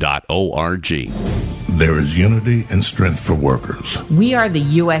bacweb.org. there is unity and strength for workers. We are the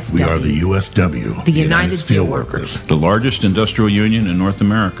USW. We are the USW. The United Steelworkers. The largest industrial union in North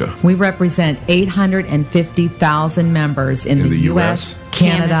America. We represent 850,000 members in the U.S.,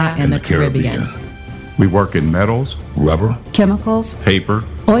 Canada, and the Caribbean. We work in metals, rubber, chemicals, paper,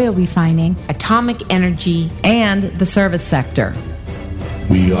 oil refining, atomic energy, and the service sector.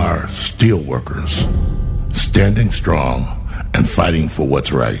 We are steelworkers, standing strong and fighting for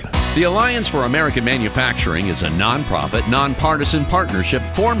what's right. The Alliance for American Manufacturing is a nonprofit, nonpartisan partnership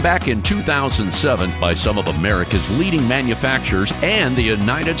formed back in 2007 by some of America's leading manufacturers and the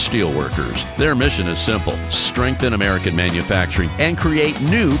United Steelworkers. Their mission is simple: strengthen American manufacturing and create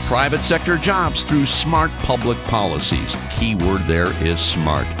new private sector jobs through smart public policies. Key word there is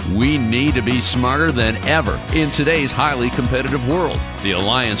smart. We need to be smarter than ever in today's highly competitive world. The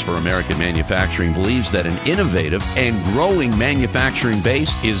Alliance for American Manufacturing believes that an innovative and growing manufacturing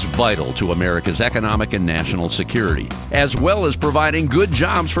base is vital to America's economic and national security, as well as providing good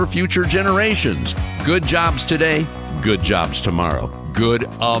jobs for future generations. Good jobs today, good jobs tomorrow. Good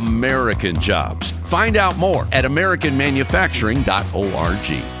American jobs. Find out more at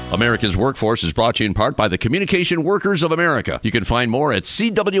americanmanufacturing.org. America's Workforce is brought to you in part by the Communication Workers of America. You can find more at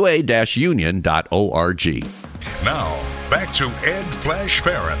cwa-union.org. Now, back to Ed Flash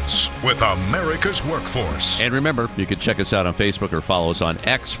Ferentz with America's Workforce. And remember, you can check us out on Facebook or follow us on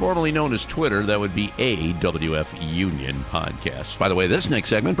X, formerly known as Twitter. That would be AWF Union Podcast. By the way, this next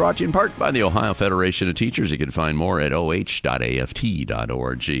segment brought to you in part by the Ohio Federation of Teachers. You can find more at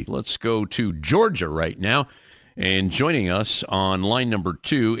oh.aft.org. Let's go to Georgia right now. And joining us on line number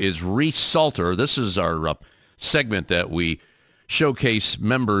 2 is Reese Saulter. This is our segment that we showcase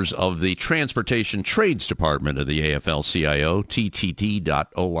members of the Transportation Trades Department of the AFL-CIO.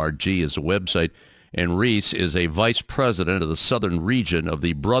 TTD.org is the website. And Reese is a vice president of the southern region of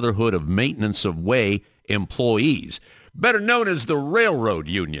the Brotherhood of Maintenance of Way Employees, better known as the Railroad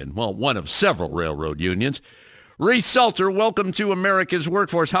Union. Well, one of several railroad unions. Reese Saulter, welcome to America's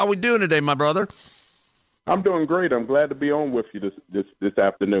Workforce. How are we doing today, my brother? I'm doing great. I'm glad to be on with you this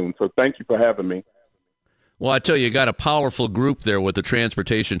afternoon. So thank you for having me. Well, I tell you, you got a powerful group there with the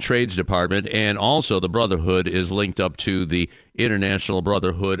Transportation Trades Department, and also the Brotherhood is linked up to the International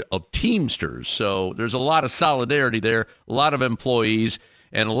Brotherhood of Teamsters. So there's a lot of solidarity there, a lot of employees,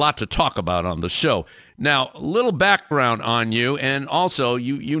 and a lot to talk about on the show. Now, a little background on you, and also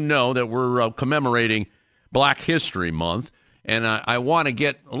you know that we're commemorating Black History Month. And I want to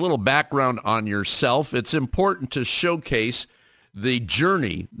get a little background on yourself. It's important to showcase the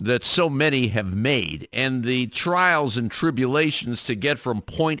journey that so many have made and the trials and tribulations to get from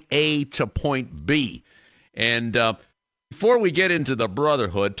point A to point B. And before we get into the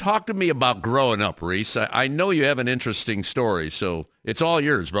Brotherhood, talk to me about growing up, Reese. I know you have an interesting story, so it's all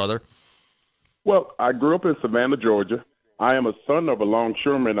yours, brother. Well, I grew up in Savannah, Georgia. I am a son of a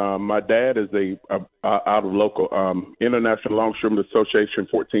longshoreman. My dad is out of local International Longshoremen Association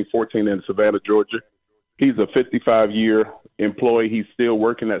 1414 in Savannah, Georgia. He's a 55-year employee. He's still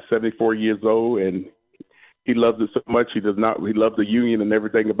working at 74 years old, and he loves it so much. He loves the union and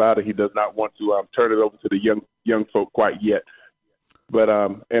everything about it. He does not want to turn it over to the young folk quite yet. But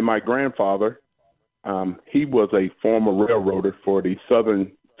and my grandfather, he was a former railroader for the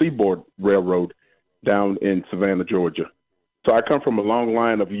Southern Seaboard Railroad down in Savannah, Georgia. So I come from a long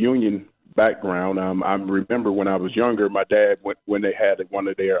line of union background. I remember when I was younger, my dad, when they had one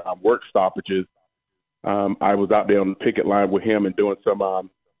of their work stoppages, I was out there on the picket line with him and doing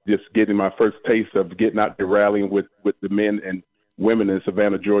some, just getting my first taste of getting out there rallying with the men and women in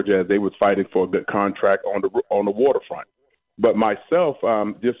Savannah, Georgia, as they was fighting for a good contract on the waterfront. But myself,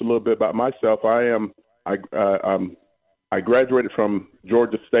 just a little bit about myself, I graduated from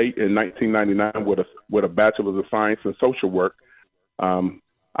Georgia State in 1999 with a Bachelor's of Science in Social Work.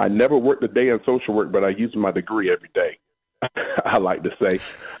 I never worked a day in social work, but I used my degree every day, I like to say.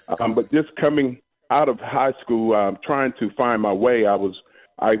 But just coming out of high school, trying to find my way, I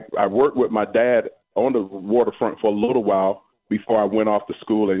worked with my dad on the waterfront for a little while before I went off to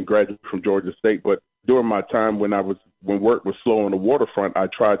school and graduated from Georgia State. But during my time when work was slow on the waterfront, I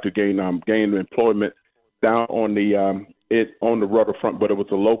tried to gain employment down on the waterfront, but it was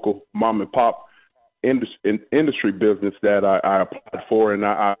a local mom and pop industry business that I applied for, and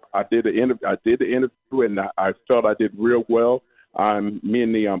I did the interview, and I felt I did real well. Me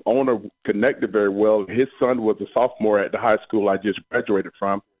and the owner connected very well. His son was a sophomore at the high school I just graduated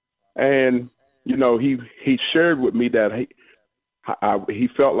from, and he shared with me that he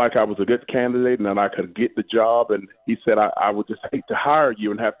felt like I was a good candidate and that I could get the job, and he said I would just hate to hire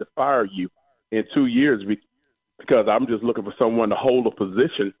you and have to fire you in 2 years because I'm just looking for someone to hold a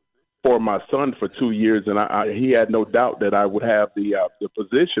position for my son for 2 years, and he had no doubt that I would have the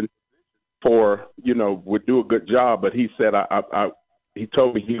position for, would do a good job. But he said he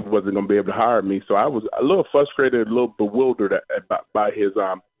told me he wasn't going to be able to hire me. So I was a little frustrated, a little bewildered by his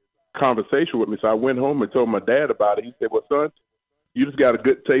conversation with me. So I went home and told my dad about it. He said, "Well, son, you just got a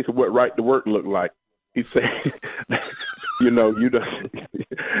good taste of what right to work looked like." He said, you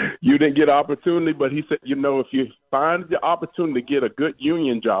didn't get an opportunity, but he said, if you find the opportunity to get a good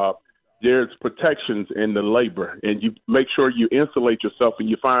union job, there's protections in the labor, and you make sure you insulate yourself and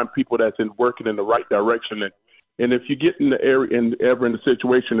you find people that's working in the right direction. And if you get in the area and ever in the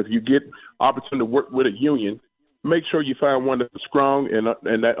situation, if you get opportunity to work with a union, make sure you find one that's strong and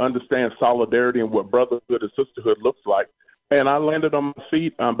that understands solidarity and what brotherhood and sisterhood looks like. And I landed on my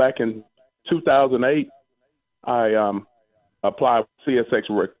feet back in 2008. I applied with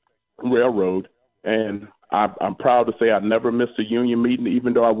CSX Railroad, and I'm proud to say I never missed a union meeting,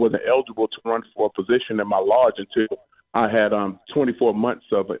 even though I wasn't eligible to run for a position in my lodge until I had 24 months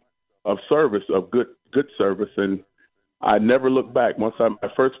of service, of good service, and I never looked back. My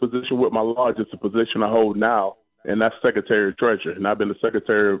first position with my lodge is the position I hold now, and that's Secretary of Treasury. And I've been the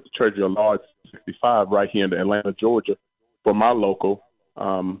Secretary of Treasury of Lodge 65 right here in Atlanta, Georgia, for my local,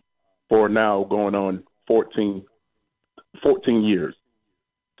 for now going on 14 years.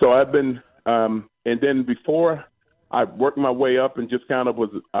 So I've been, and then before I worked my way up and just kind of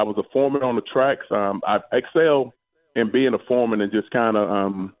I was a foreman on the tracks. I excel in being a foreman and just kind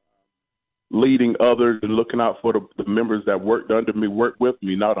of leading others and looking out for the members that worked with me,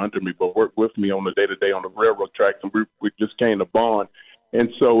 but worked with me on the day-to-day on the railroad tracks, and we just came to bond.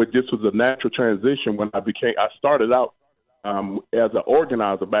 And so it just was a natural transition when I started out as an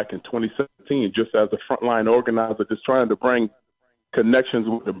organizer back in 2017, just as a frontline organizer, just trying to bring connections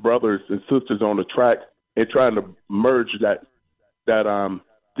with the brothers and sisters on the track and trying to merge that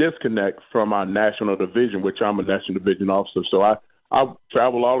disconnect from our national division, which I'm a national division officer. So I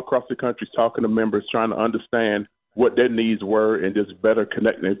travel all across the country talking to members, trying to understand what their needs were and just better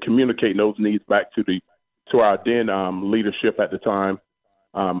connect and communicate those needs back to our then leadership at the time,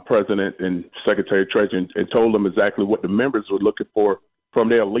 President and Secretary of Treasury, and told them exactly what the members were looking for from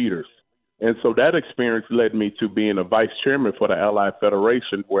their leaders. And so that experience led me to being a vice chairman for the Allied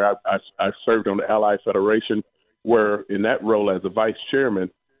Federation, where I served on the Allied Federation, where in that role as a vice chairman,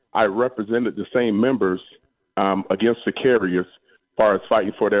 I represented the same members against the carriers as far as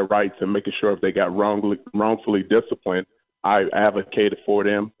fighting for their rights and making sure if they got wrongfully disciplined, I advocated for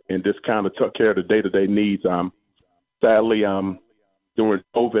them and just kind of took care of the day-to-day needs. Sadly, during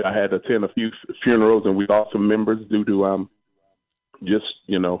COVID, I had to attend a few funerals, and we lost some members due to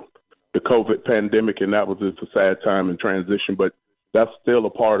the COVID pandemic, and that was just a sad time in transition. But that's still a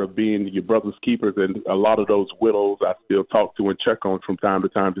part of being your brother's keepers, and a lot of those widows I still talk to and check on from time to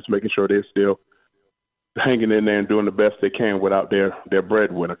time, just making sure they're still hanging in there and doing the best they can without their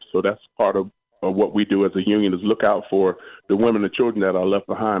breadwinner. So that's part of what we do as a union, is look out for the women and children that are left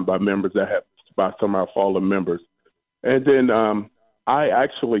behind by some of our fallen members. And then I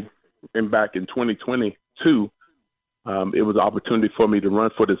actually, back in 2022, it was an opportunity for me to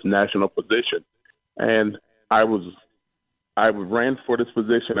run for this national position. And I ran for this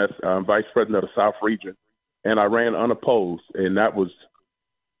position as Vice President of the South Region, and I ran unopposed. And that was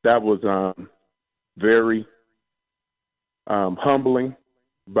very humbling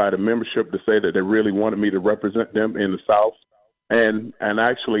by the membership to say that they really wanted me to represent them in the South. And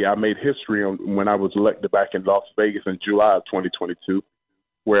actually, I made history when I was elected back in Las Vegas in July of 2022,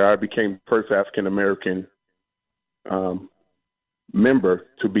 where I became the first African-American member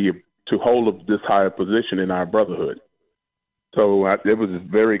to hold this higher position in our brotherhood. So it was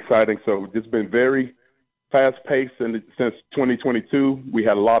very exciting. So it's been very fast-paced, and since 2022, we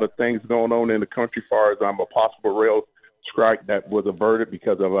had a lot of things going on in the country as far as a possible rail strike that was averted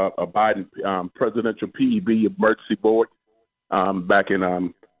because of a Biden presidential PEB emergency board back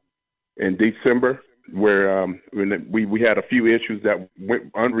in December, where we had a few issues that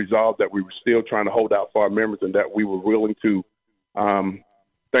went unresolved that we were still trying to hold out for our members, and that we were willing to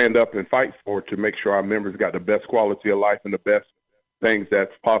stand up and fight for, to make sure our members got the best quality of life and the best things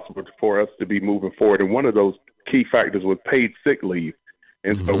that's possible for us to be moving forward. And one of those key factors was paid sick leave.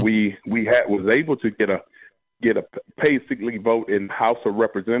 And so we was able to get a paid sick leave vote in the House of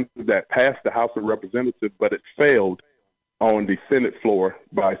Representatives that passed the House of Representatives, but it failed on the Senate floor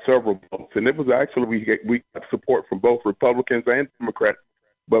by several votes. And it was actually, we got support from both Republicans and Democrats,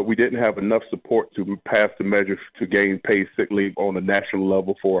 but we didn't have enough support to pass the measure to gain paid sick leave on a national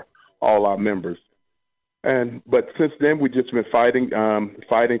level for all our members. But since then, we've just been fighting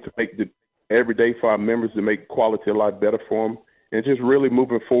to make every day for our members, to make quality of life better for them. and just really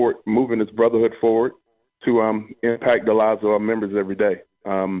moving this brotherhood forward to impact the lives of our members every day.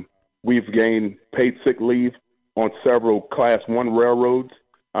 We've gained paid sick leave on several Class 1 railroads.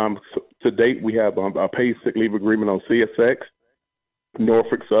 To date, we have a paid sick leave agreement on CSX,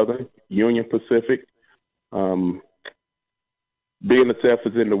 Norfolk Southern, Union Pacific. BNSF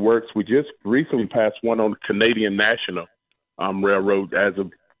is in the works. We just recently passed one on Canadian National Railroad as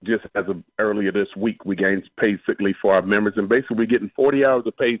of earlier this week. We gained paid sick leave for our members, and basically we're getting 40 hours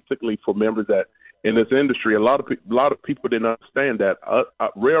of paid sick leave for members that in this industry. A lot of people didn't understand that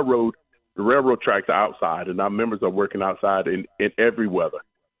the railroad tracks are outside, and our members are working outside in every weather.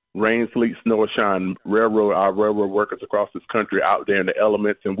 Rain, sleet, snow, or shine, our railroad workers across this country out there in the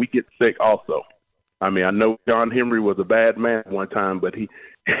elements, and we get sick also. I mean, I know John Henry was a bad man one time, but he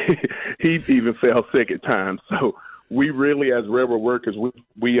even fell sick at times. So we really, as railroad workers,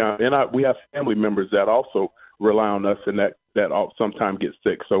 we have family members that also rely on us, and that sometimes get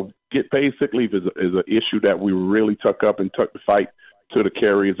sick. So get paid sick leave is an issue that we really took up and took the fight to the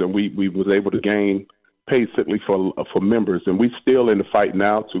carriers, and we was able to gain paid sick leave for members, and we're still in the fight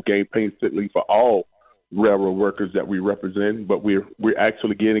now to gain paid sick leave for all railroad workers that we represent. But we're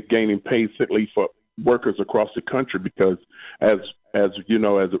actually gaining paid sick leave for workers across the country, because as you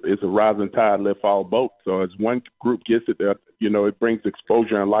know, as it's a rising tide lifts all boats. So as one group gets it, it brings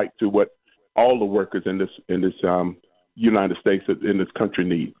exposure and light to what all the workers in this United States, in this country,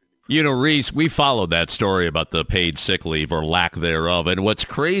 need. You know, Reese, we followed that story about the paid sick leave or lack thereof. And what's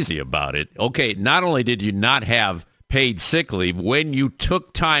crazy about it, okay, not only did you not have paid sick leave, when you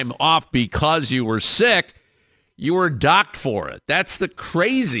took time off because you were sick, you were docked for it. That's the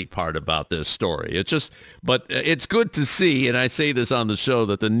crazy part about this story. But it's good to see, and I say this on the show,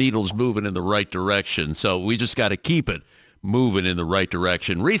 that the needle's moving in the right direction. So we just got to keep it moving in the right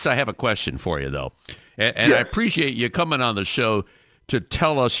direction. Reese, I have a question for you, though. And yes. I appreciate you coming on the show to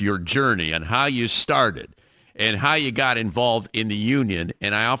tell us your journey and how you started and how you got involved in the union.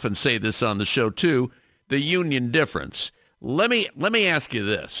 And I often say this on the show too, the union difference. Let me ask you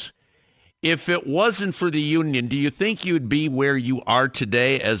this. If it wasn't for the union, do you think you'd be where you are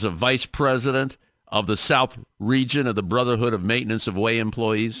today as a vice president of the South region of the Brotherhood of Maintenance of Way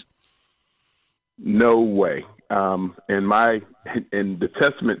Employees? No way. And the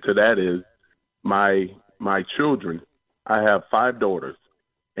testament to that is my children. I have 5 daughters,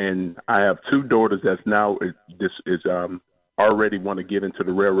 and I have 2 daughters that's now already want to get into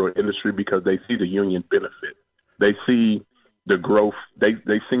the railroad industry because they see the union benefit. They see the growth. They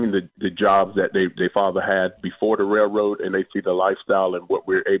seen the jobs that their father had before the railroad, and they see the lifestyle and what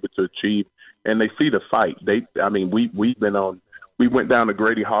we're able to achieve, and they see the fight. We went down to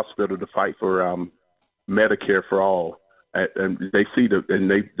Grady Hospital to fight for Medicare for all. And they see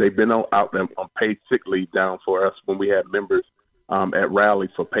they've been out on paid sick leave down for us when we had members at rallies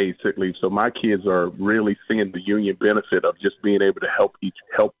for paid sick leave. So my kids are really seeing the union benefit of just being able to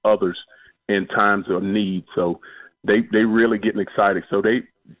help others in times of need. So they really getting excited. So the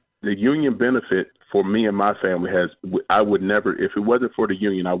union benefit for me and my family I would never, if it wasn't for the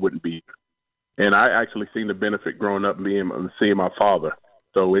union, I wouldn't be here. And I actually seen the benefit growing up seeing my father.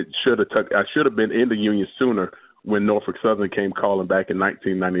 So I should have been in the union sooner when Norfolk Southern came calling back in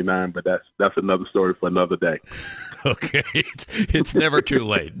 1999, but that's another story for another day. Okay, it's never too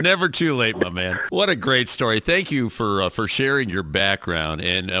late. Never too late, my man. What a great story. Thank you for sharing your background,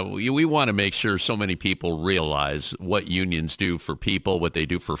 and we want to make sure so many people realize what unions do for people, what they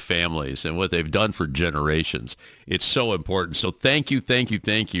do for families, and what they've done for generations. It's so important. So thank you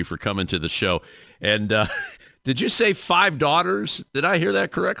for coming to the show. And did you say 5 daughters? Did I hear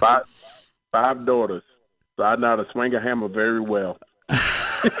that correctly? 5 daughters. So I know how to swing a hammer very well.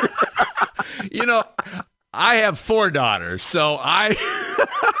 I have 4 daughters, so I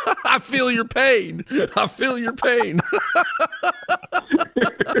feel your pain. I feel your pain.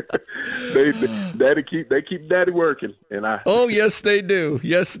 they keep daddy working, and Oh, yes, they do.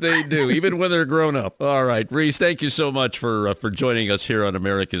 Yes, they do. Even when they're grown up. All right, Reese, thank you so much for joining us here on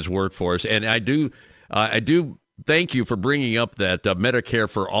America's Workforce, and I do thank you for bringing up that Medicare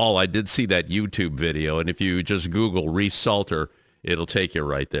for All. I did see that YouTube video, and if you just Google Reese Saulter, it'll take you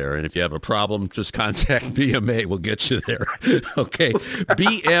right there. And if you have a problem, just contact BMA. We'll get you there. Okay.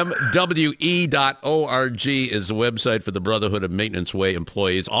 BMWE.org is the website for the Brotherhood of Maintenance Way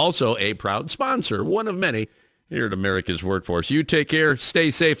Employees. Also a proud sponsor, one of many, here at America's Workforce. You take care, stay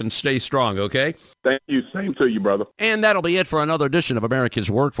safe, and stay strong, okay? Thank you. Same to you, brother. And that'll be it for another edition of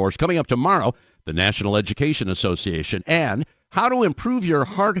America's Workforce. Coming up tomorrow, the National Education Association, and how to improve your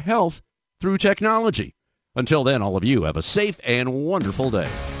heart health through technology. Until then, all of you have a safe and wonderful day.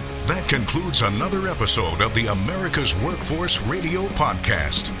 That concludes another episode of the America's Workforce Radio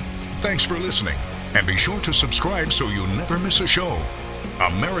Podcast. Thanks for listening, and be sure to subscribe so you never miss a show.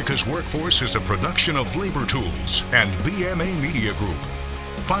 America's Workforce is a production of Labor Tools and BMA Media Group.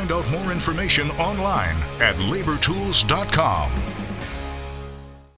 Find out more information online at labortools.com.